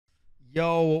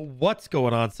Yo, what's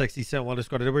going on, Sexy Sam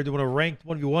Underscore? Today we're doing a ranked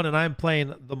 1v1, and I'm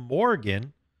playing the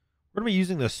Morrigan. We're going to be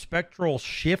using the Spectral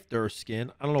Shifter skin.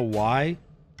 I don't know why.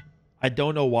 I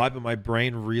don't know why, but my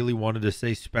brain really wanted to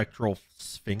say Spectral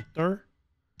Sphincter.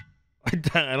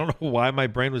 I don't know why my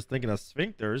brain was thinking of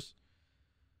sphincters.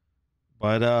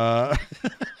 But,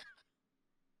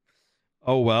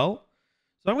 oh well.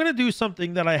 So I'm going to do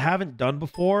something that I haven't done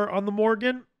before on the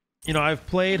Morrigan. You know, I've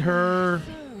played her...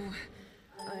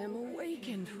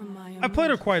 I've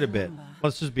played her quite a bit.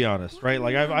 Let's just be honest, right?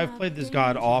 Like, I've played this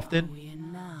god often.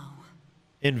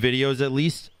 In videos, at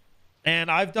least. And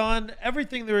I've done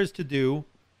everything there is to do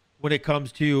when it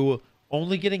comes to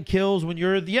only getting kills when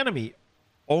you're the enemy.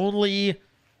 Only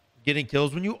getting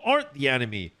kills when you aren't the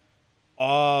enemy.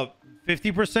 50%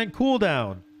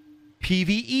 cooldown.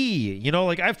 PvE. You know,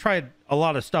 like, I've tried a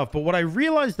lot of stuff. But what I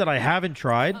realized that I haven't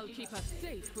tried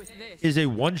is a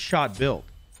one-shot build.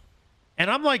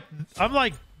 And I'm like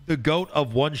the GOAT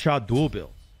of one-shot duel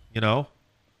builds, you know?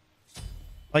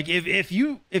 Like, if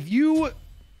you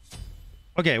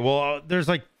okay, well, there's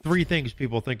like three things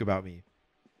people think about me.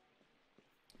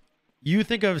 You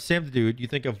think of SamDaDude, you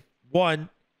think of one,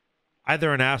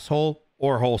 either an asshole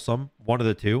or wholesome, one of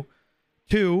the two.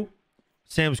 Two,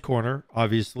 Sam's Corner,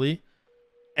 obviously.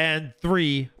 And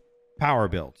three, power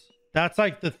builds. That's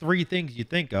like the three things you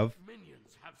think of.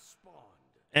 Minions have spawned.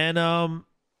 And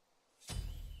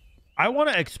I want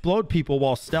to explode people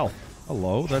while stealth.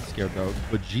 Hello, that scared the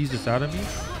bejesus out of me,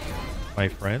 my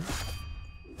friend.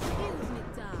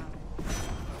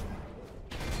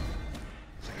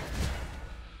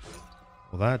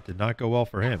 Well, that did not go well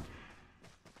for him.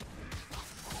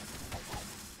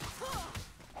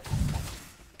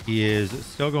 He is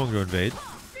still going to invade.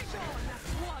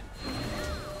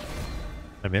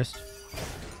 I missed.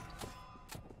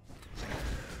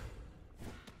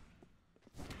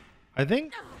 I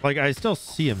think, like, I still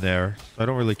see him there, so I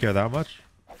don't really care that much.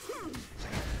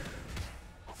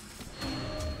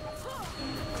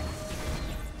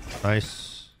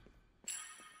 Nice.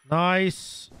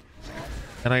 Nice.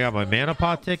 And I got my mana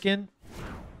pot ticking.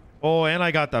 Oh, and I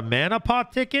got the mana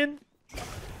pot ticking.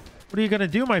 What are you going to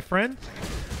do, my friend?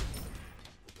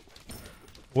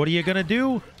 What are you going to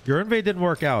do? Your invade didn't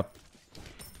work out.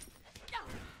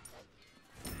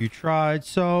 You tried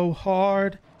so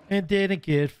hard and didn't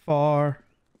get far.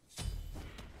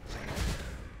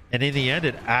 And in the end,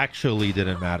 it actually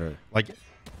didn't matter. Like,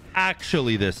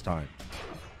 actually this time.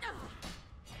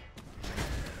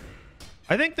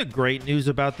 I think the great news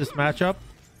about this matchup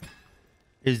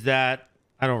is that...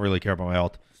 I don't really care about my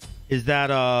ult. Is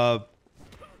that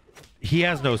he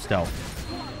has no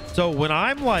stealth. So when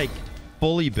I'm, like,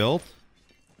 fully built,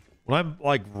 when I'm,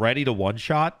 like, ready to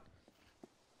one-shot,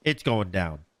 it's going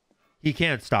down. He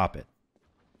can't stop it.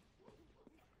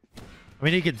 I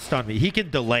mean, he can stun me. He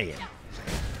can delay it.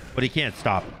 But he can't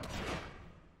stop it.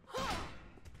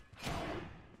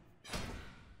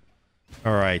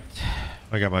 All right.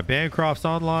 I got my Bancrofts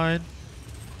online.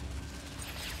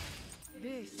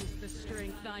 This is the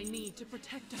strength I need to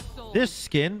protect us all. This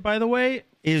skin, by the way,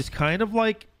 is kind of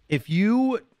like if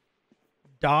you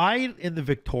died in the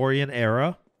Victorian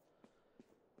era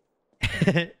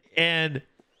and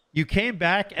you came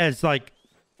back as like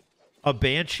a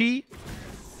banshee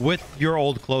with your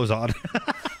old clothes on.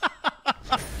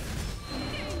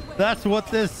 That's what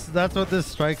this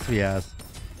strikes me as.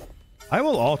 I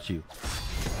will ult you.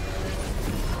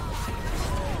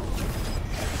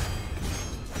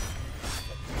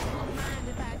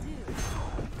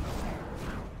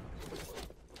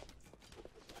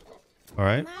 All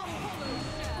right.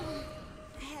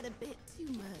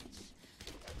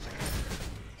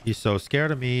 He's so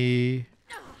scared of me.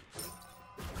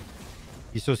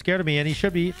 He's so scared of me, and he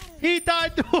should be. He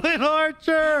died to an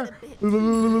archer.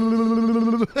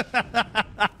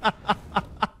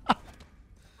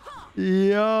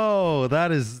 Yo,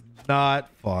 that is not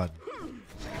fun.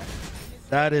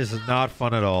 That is not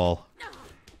fun at all.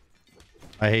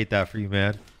 I hate that for you,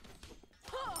 man.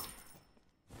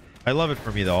 I love it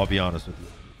for me, though. I'll be honest with you.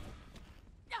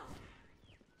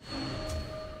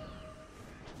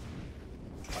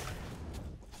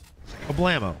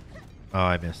 Kablamo. Oh,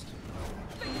 I missed.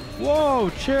 Whoa,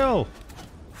 chill.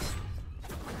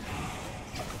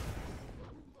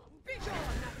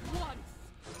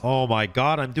 Oh my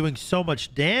god, I'm doing so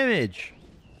much damage.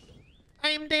 I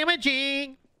am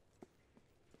damaging.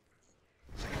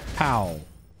 How?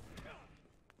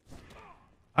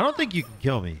 I don't think you can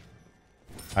kill me.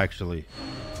 Actually.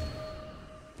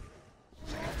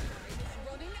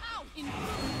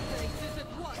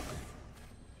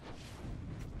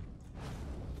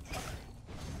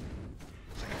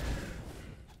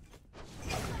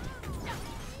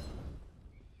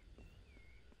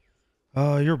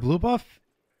 Your blue buff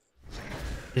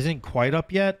isn't quite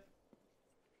up yet.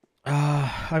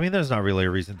 I mean, there's not really a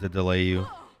reason to delay you.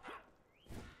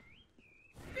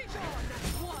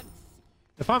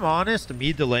 If I'm honest,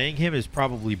 me delaying him is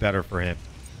probably better for him.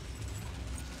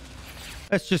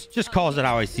 That's just calls it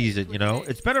how I sees it, you know?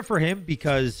 It's better for him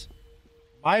because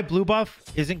my blue buff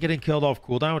isn't getting killed off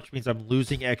cooldown, which means I'm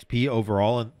losing XP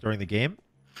overall during the game.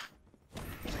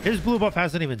 His blue buff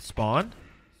hasn't even spawned,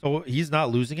 so he's not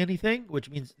losing anything, which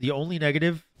means the only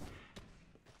negative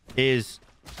is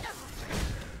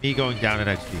me going down in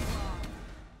XP.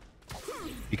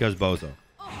 Because Bozo.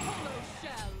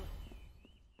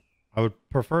 I would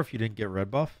prefer if you didn't get red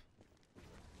buff.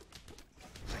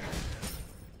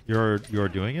 You're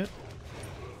doing it?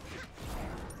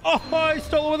 Oh, I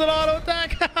stole it with an auto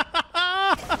attack.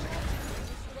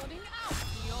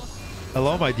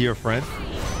 Hello, my dear friend.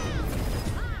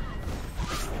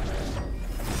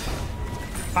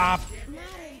 Pop.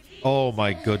 Oh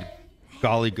my good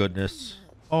golly goodness.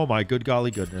 Oh my good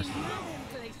golly goodness.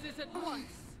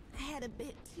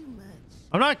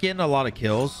 I'm not getting a lot of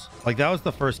kills. Like, that was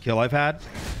the first kill I've had.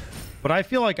 But I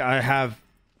feel like I have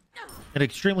an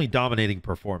extremely dominating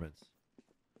performance.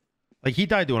 Like, he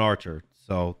died to an archer,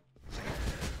 so...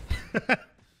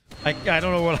 I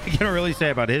don't know what I can really say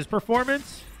about his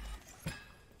performance.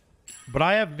 But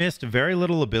I have missed very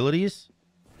little abilities.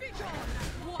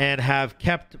 And have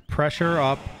kept pressure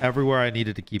up everywhere I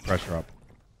needed to keep pressure up.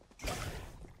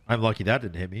 I'm lucky that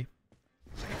didn't hit me.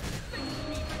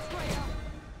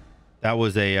 That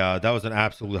was an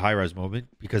absolute high-res moment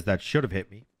because that should have hit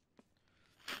me.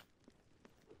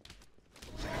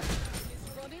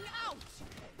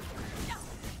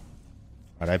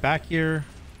 Alright, I back here.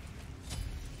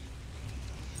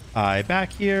 I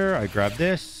back here. I grab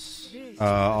this.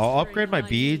 I'll upgrade my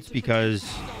beads because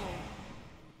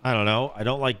I don't know. I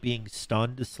don't like being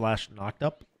stunned / knocked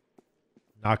up.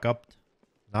 Knocked up.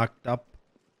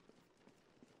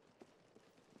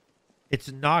 It's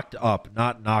knocked up,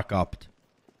 not knock upped.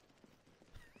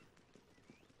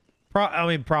 I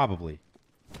mean, probably.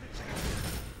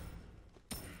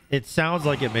 It sounds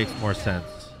like it makes more sense.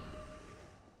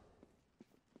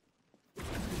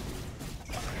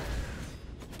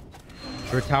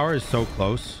 Your tower is so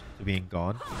close to being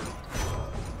gone.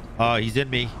 He's in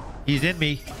me. He's in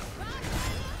me.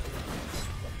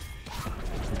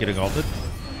 I'm getting ulted.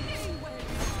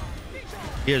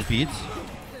 He has beads.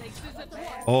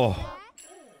 Oh.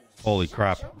 Holy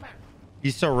crap.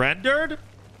 He surrendered?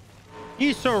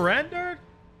 He surrendered?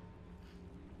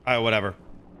 Alright, whatever.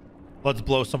 Let's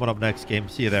blow someone up next game.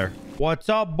 See you there. What's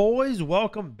up, boys?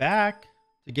 Welcome back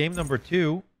to game number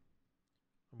 2.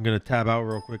 I'm going to tab out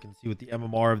real quick and see what the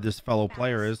MMR of this fellow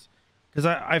player is. Because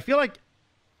I feel like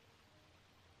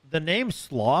the name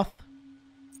Sloth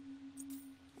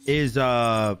is it's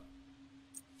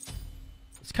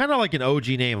kind of like an OG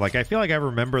name. Like, I feel like I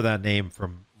remember that name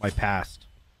from my past.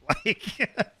 Like,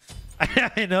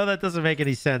 I know that doesn't make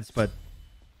any sense, but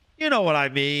you know what I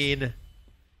mean.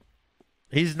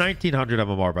 He's 1900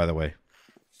 MMR, by the way.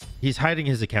 He's hiding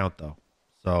his account, though.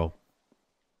 So,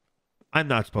 I'm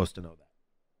not supposed to know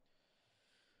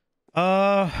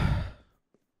that.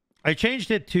 I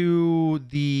changed it to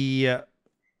the...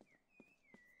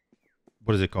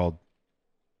 what is it called?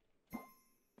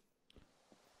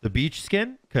 The beach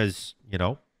skin, because, you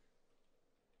know,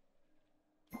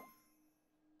 you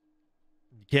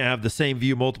can't have the same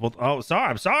view multiple... Oh, sorry.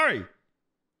 I'm sorry.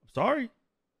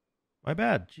 My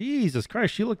bad. Jesus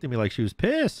Christ. She looked at me like she was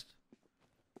pissed.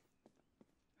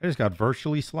 I just got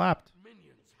virtually slapped.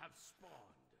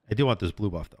 I do want this blue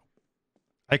buff, though.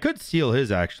 I could steal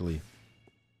his, actually.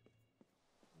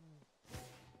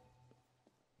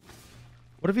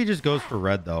 What if he just goes for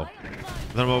red, though?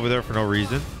 And then I'm over there for no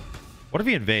reason. What if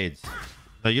he invades?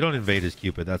 No, you don't invade his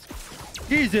Cupid. That's...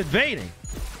 He's invading!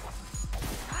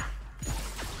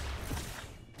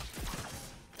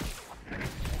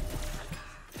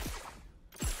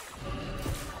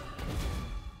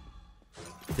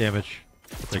 Damage.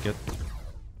 I'll take it.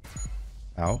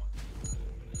 Ow.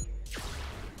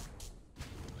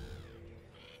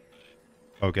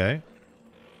 Okay.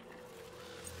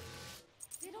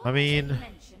 I mean...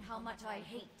 how much I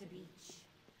hate the beach.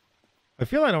 I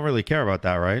feel I don't really care about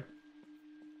that, right?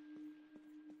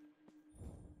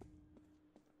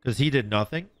 Because he did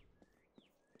nothing.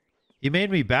 He made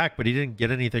me back, but he didn't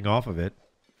get anything off of it.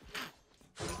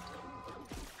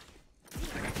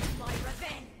 My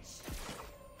revenge.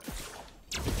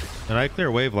 And I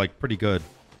clear wave like pretty good.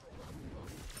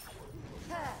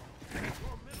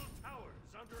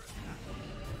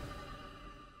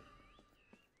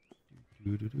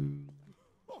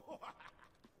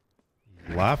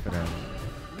 laughing at me.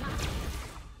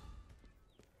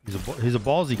 He's a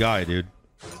ballsy guy, dude.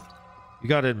 You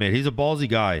gotta admit, he's a ballsy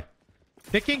guy.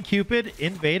 Picking Cupid,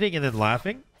 invading, and then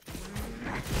laughing.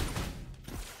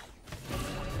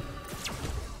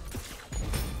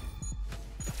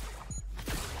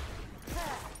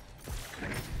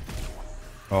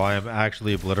 Oh, I am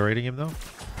actually obliterating him, though.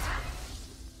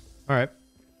 All right.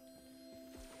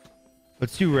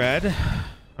 Let's do red.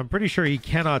 I'm pretty sure he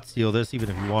cannot steal this, even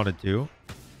if he wanted to.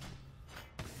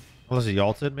 Unless he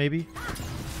ults it, maybe.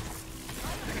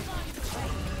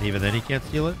 Even then, he can't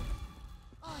steal it.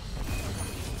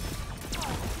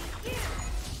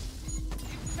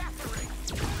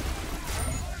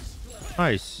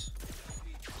 Nice.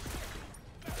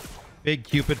 Big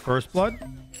Cupid first blood.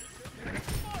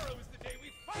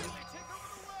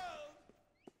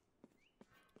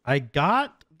 I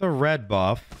got the red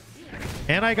buff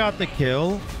and I got the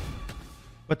kill,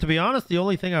 but to be honest, the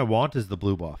only thing I want is the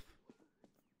blue buff.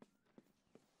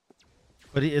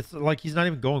 But it's like he's not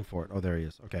even going for it. Oh, there he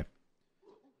is. Okay.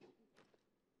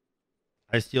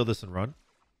 I steal this and run.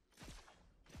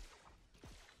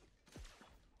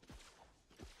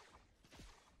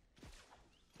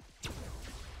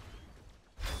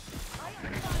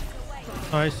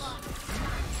 Nice.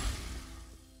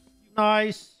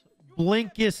 Nice.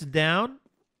 Blink is down.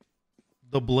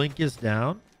 The blink is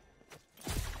down.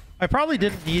 I probably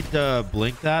didn't need to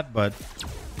blink that, but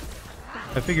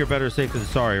I figure better safe than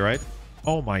sorry, right?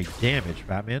 Oh my damage,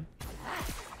 Batman.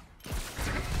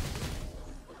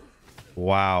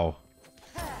 Wow.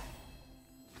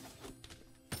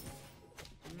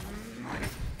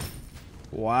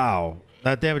 Wow.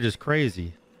 That damage is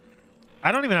crazy.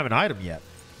 I don't even have an item yet,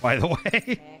 by the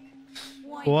way.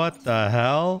 What the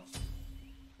hell?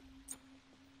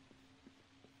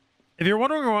 If you're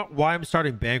wondering why I'm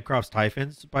starting Bancroft's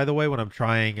Typhons, by the way, when I'm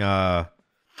trying to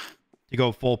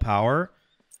go full power,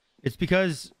 it's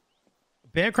because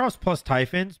Bancroft's plus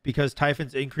Typhons, because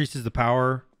Typhons increases the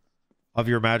power of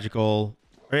your magical...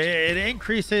 It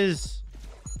increases...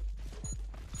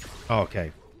 Oh,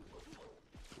 okay.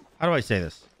 How do I say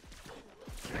this?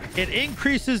 It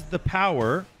increases the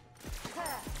power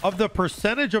of the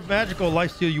percentage of magical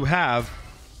lifesteal you have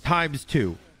times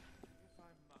 2.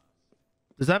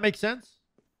 Does that make sense?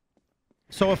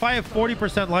 So if I have 40%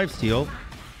 lifesteal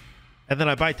and then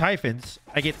I buy Typhons,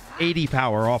 I get 80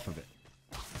 power off of it.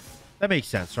 That makes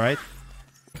sense, right?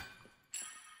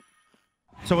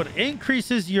 So it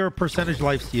increases your percentage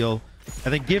lifesteal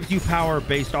and then gives you power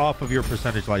based off of your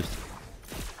percentage lifesteal.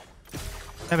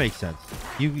 That makes sense.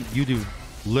 You do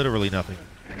literally nothing.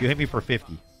 You hit me for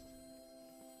 50.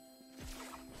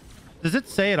 Does it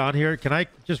say it on here? Can I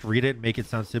just read it and make it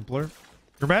sound simpler?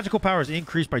 Your magical power is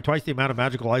increased by twice the amount of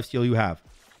magical lifesteal you have.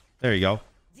 There you go.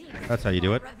 That's how you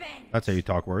do it. That's how you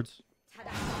talk words.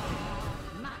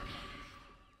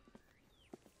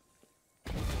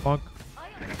 Funk.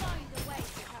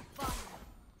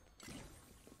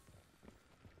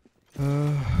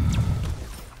 Can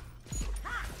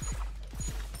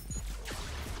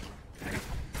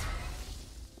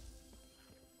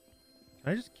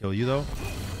I just kill you, though?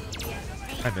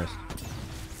 I missed.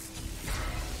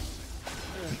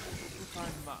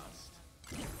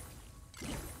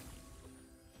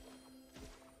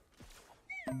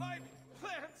 My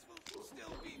plans will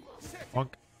still be set in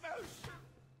Funk. motion.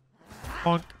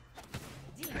 Funk.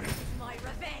 This is my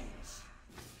revenge.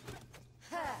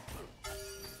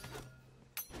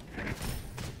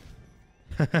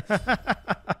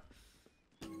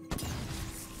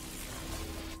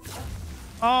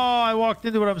 Oh, I walked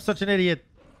into it. I'm such an idiot.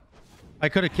 I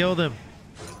could have killed him.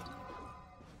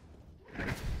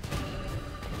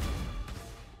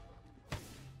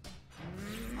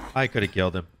 I could have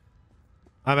killed him.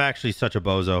 I'm actually such a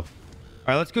bozo. All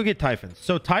right, let's go get Typhons.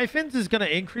 So Typhons is going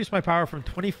to increase my power from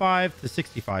 25 to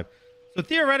 65. So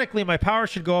theoretically, my power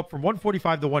should go up from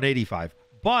 145 to 185.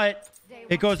 But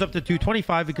it goes up to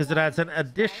 225 because it adds an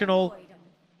additional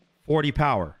 40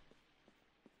 power.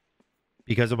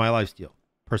 Because of my lifesteal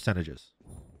percentages.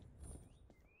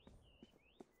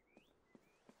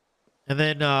 And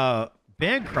then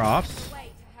Bancroft's.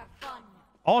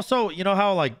 Also, you know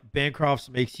how like Bancroft's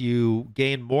makes you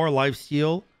gain more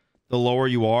lifesteal the lower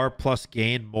you are, plus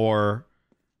gain more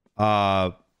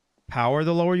power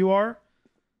the lower you are?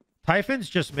 Typhons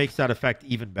just makes that effect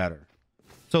even better.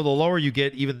 So the lower you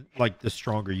get, even like the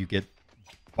stronger you get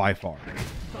by far.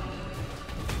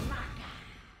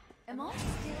 Am I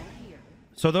still here?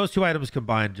 So those two items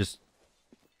combined just...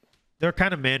 They're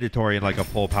kind of mandatory in like a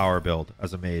full power build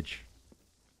as a mage.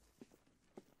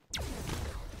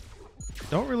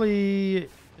 Don't really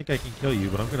think I can kill you,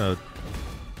 but I'm gonna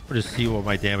Or just see what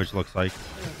my damage looks like.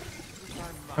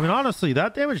 I mean, honestly,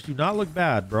 that damage do not look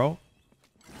bad, bro.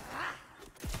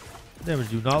 Damage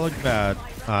do not look bad.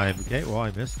 Okay, well,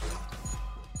 I missed.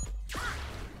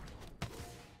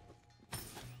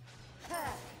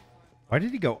 Why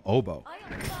did he go oboe?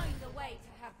 I'll find a way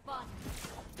to have fun.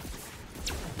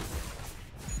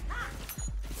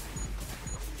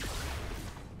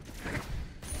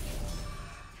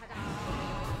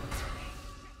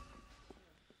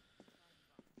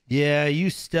 Yeah, you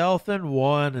stealth and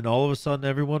one, and all of a sudden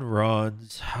everyone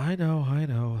runs. I know, I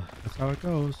know. That's how it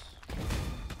goes.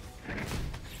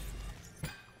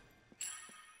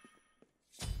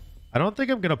 I don't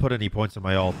think I'm going to put any points in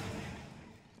my ult.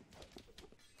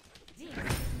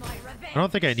 I don't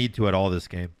think I need to at all this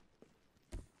game.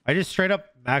 I just straight up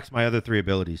max my other 3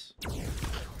 abilities.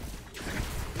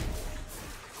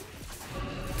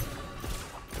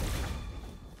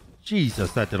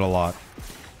 Jesus, that did a lot.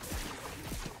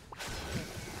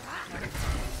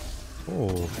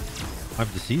 Oh, I'm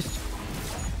deceased.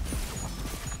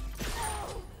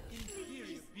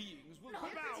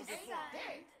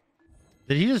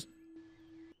 Did he just...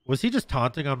 Was he just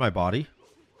taunting on my body?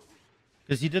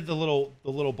 Because he did the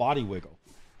little body wiggle.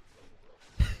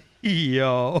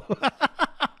 Yo.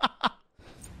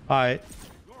 Alright.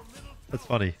 That's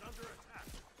funny.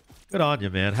 Good on you,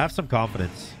 man. Have some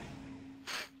confidence.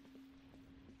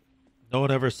 No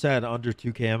one ever said under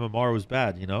 2k MMR was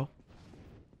bad, you know?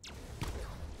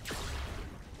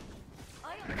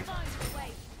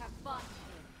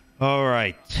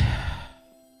 Alright.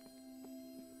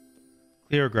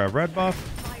 Clear, grab red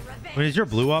buff. I mean, is your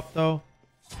blue up, though?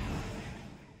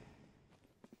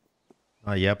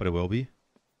 Not yet, but it will be.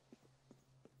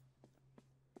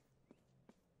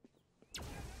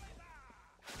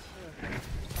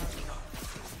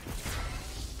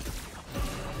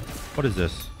 What is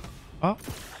this? Oh.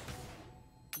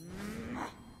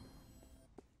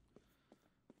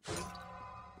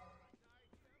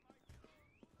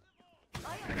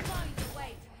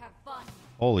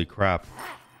 Holy crap.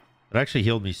 It actually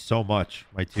healed me so much.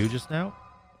 My 2 just now.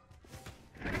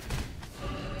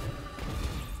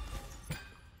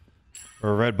 A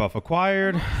red buff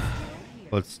acquired.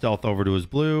 Let's stealth over to his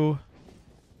blue.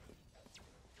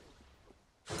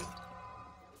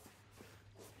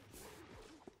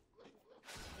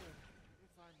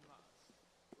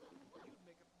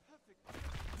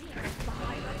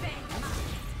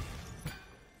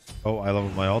 Oh, I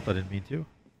leveled my ult. I didn't mean to.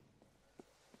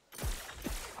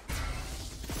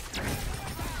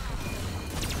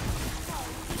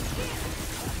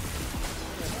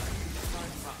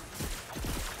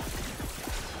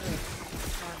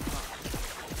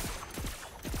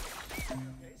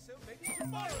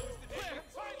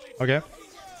 Okay.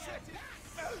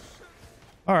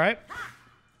 All right.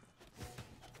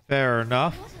 Fair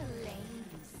enough.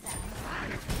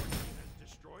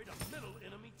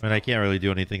 I mean, I can't really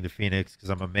do anything to Phoenix because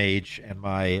I'm a mage and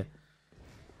my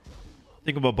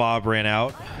thingamabob ran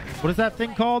out. What is that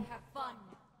thing called?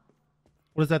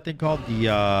 What is that thing called?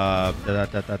 The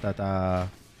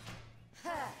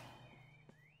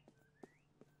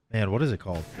man, what is it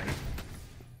called?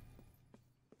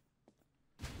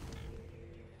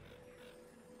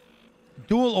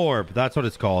 Dual orb. That's what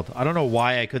it's called. I don't know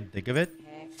why I couldn't think of it.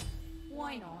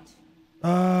 Why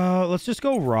not? Let's just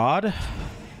go rod.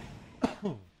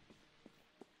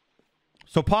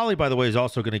 So Poly, by the way, is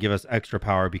also going to give us extra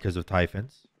power because of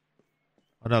Typhons.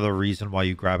 Another reason why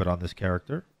you grab it on this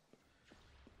character.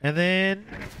 And then...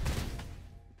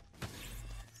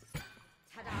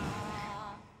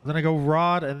 Then I go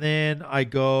rod, and then I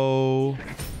go...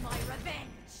 My revenge.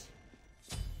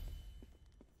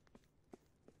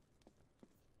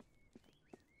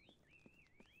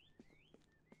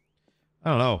 I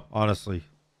don't know, honestly.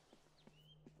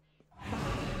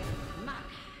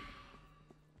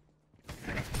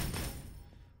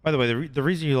 By the way, the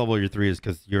reason you level your 3 is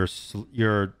because your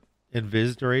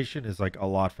invis duration is like a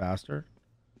lot faster.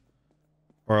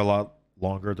 Or a lot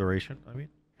longer duration, I mean.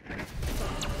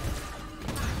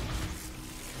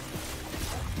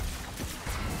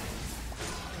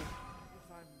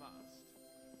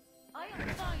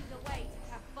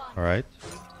 Alright.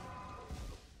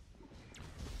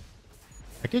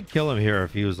 I could kill him here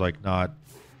if he was like not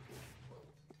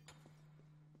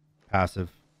passive.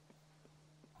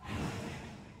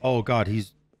 Oh god,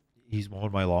 he's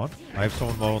mowing my lawn. I have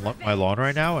someone mowing my lawn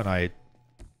right now, and I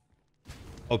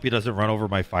hope he doesn't run over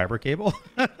my fiber cable.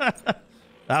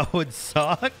 That would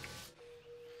suck.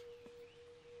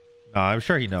 No, I'm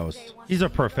sure he knows. He's a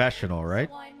professional,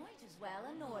 right?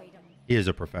 He is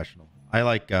a professional. I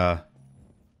like my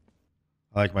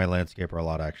landscaper a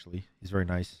lot, actually. He's very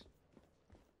nice.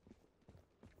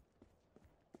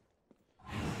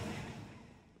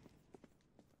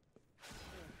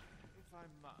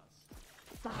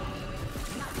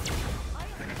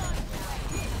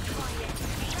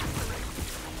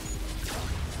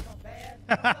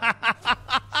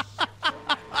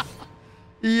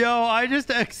 Yo, I just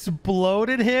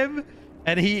exploded him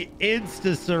and he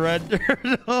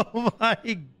insta-surrendered. Oh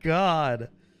my god.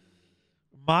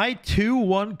 My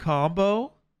 2-1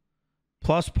 combo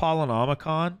plus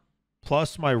Polynomicon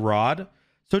plus my rod.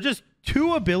 So just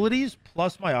 2 abilities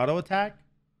plus my auto attack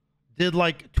did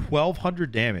like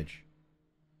 1,200 damage.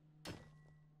 I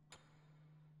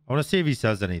want to see if he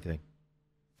says anything.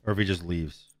 Or if he just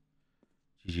leaves.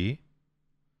 GG.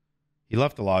 He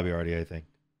left the lobby already, I think.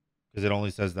 Because it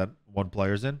only says that 1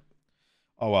 player's in.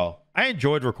 Oh, well. I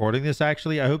enjoyed recording this,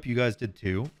 actually. I hope you guys did,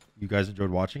 too. You guys enjoyed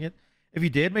watching it. If you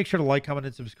did, make sure to like, comment,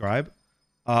 and subscribe.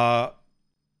 I'll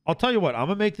tell you what. I'm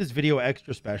going to make this video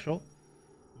extra special.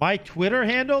 My Twitter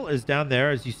handle is down there,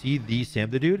 as you see, the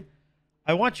SamDaDude.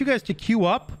 I want you guys to queue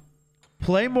up,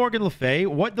 play Morgan Le Fay.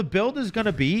 What the build is going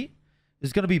to be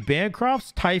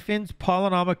Bancrofts, Typhons,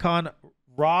 Polynomicon,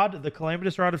 Rod, the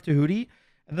Calamitous Rod of Tahuti.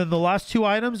 And then the last 2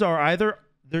 items are either...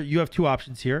 you have 2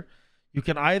 options here. You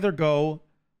can either go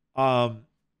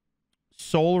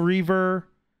Soul Reaver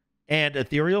and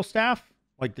Ethereal Staff,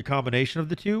 like the combination of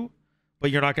the 2, but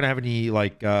you're not going to have any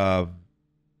like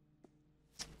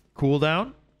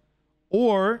cooldown.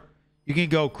 Or you can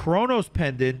go Chronos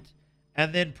Pendant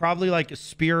and then probably like a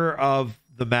Spear of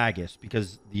the Magus,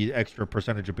 because the extra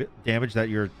percentage of damage that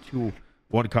your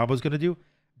 2-1 combo is going to do.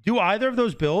 Do either of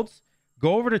those builds.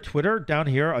 Go over to Twitter down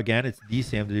here. Again, it's the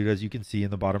SamDaDude, as you can see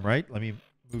in the bottom right. Let me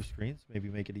move screens. Maybe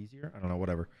make it easier. I don't know.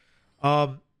 Whatever.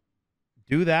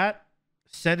 Do that.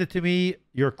 Send it to me,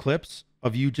 your clips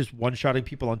of you just one-shotting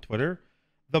people on Twitter.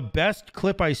 The best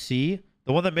clip I see,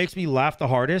 the one that makes me laugh the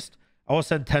hardest, I will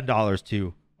send $10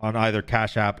 to on either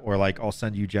Cash App or like I'll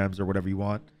send you gems or whatever you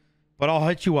want. But I'll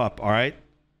hit you up, all right?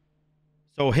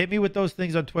 So hit me with those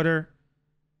things on Twitter.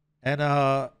 And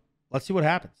let's see what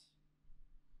happens.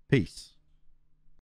 Peace.